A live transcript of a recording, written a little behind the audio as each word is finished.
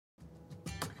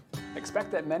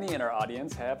Expect that many in our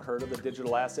audience have heard of the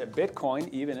digital asset Bitcoin,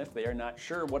 even if they are not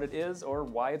sure what it is or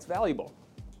why it's valuable.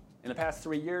 In the past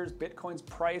 3 years, Bitcoin's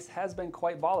price has been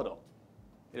quite volatile.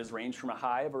 It has ranged from a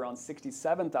high of around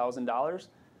 $67,000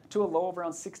 to a low of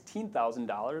around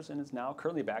 $16,000 and is now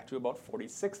currently back to about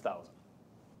 $46,000.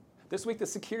 This week, the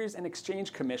Securities and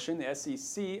Exchange Commission, the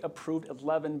SEC, approved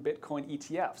 11 Bitcoin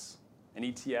ETFs. An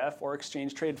ETF, or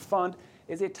exchange-traded fund,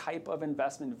 is a type of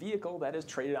investment vehicle that is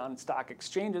traded on stock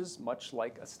exchanges, much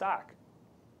like a stock.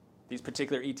 These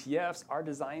particular ETFs are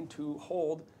designed to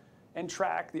hold and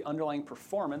track the underlying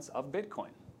performance of Bitcoin.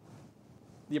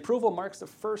 The approval marks the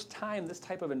first time this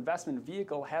type of investment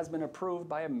vehicle has been approved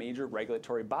by a major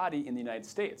regulatory body in the United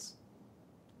States.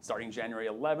 Starting January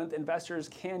 11th, investors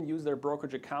can use their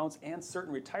brokerage accounts and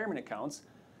certain retirement accounts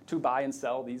to buy and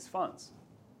sell these funds.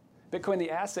 Bitcoin,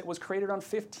 the asset, was created around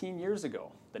 15 years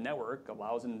ago. The network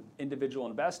allows individual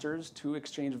investors to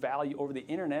exchange value over the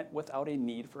internet without a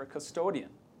need for a custodian.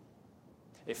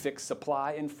 A fixed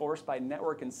supply enforced by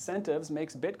network incentives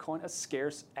makes Bitcoin a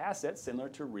scarce asset similar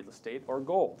to real estate or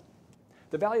gold.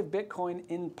 The value of Bitcoin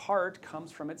in part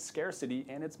comes from its scarcity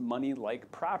and its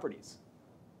money-like properties.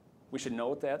 We should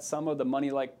note that some of the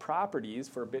money-like properties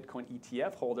for Bitcoin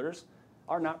ETF holders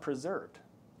are not preserved.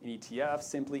 An ETF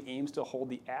simply aims to hold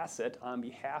the asset on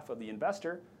behalf of the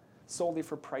investor solely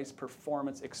for price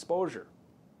performance exposure,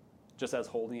 just as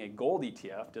holding a gold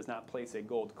ETF does not place a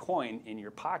gold coin in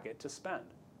your pocket to spend.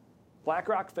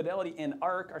 BlackRock, Fidelity, and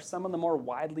ARK are some of the more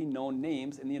widely known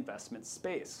names in the investment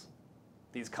space.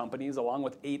 These companies, along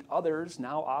with 8 others,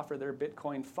 now offer their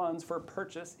Bitcoin funds for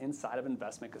purchase inside of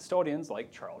investment custodians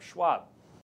like Charles Schwab.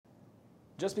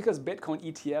 Just because Bitcoin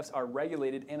ETFs are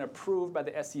regulated and approved by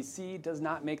the SEC does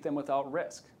not make them without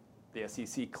risk. The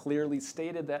SEC clearly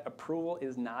stated that approval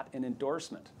is not an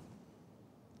endorsement.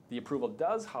 The approval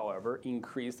does, however,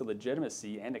 increase the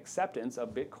legitimacy and acceptance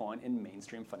of Bitcoin in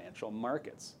mainstream financial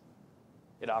markets.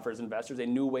 It offers investors a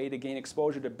new way to gain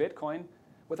exposure to Bitcoin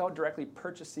without directly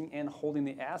purchasing and holding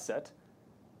the asset,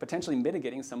 potentially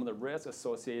mitigating some of the risks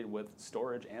associated with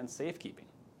storage and safekeeping.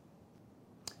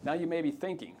 Now you may be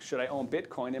thinking, should I own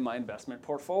Bitcoin in my investment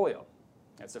portfolio?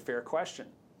 That's a fair question.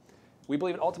 We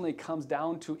believe it ultimately comes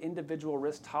down to individual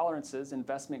risk tolerances,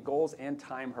 investment goals, and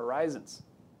time horizons.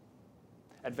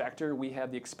 At Vector, we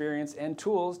have the experience and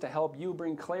tools to help you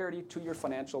bring clarity to your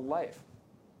financial life.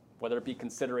 Whether it be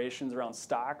considerations around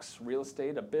stocks, real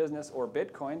estate, a business, or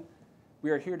Bitcoin, we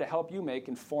are here to help you make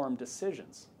informed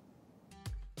decisions.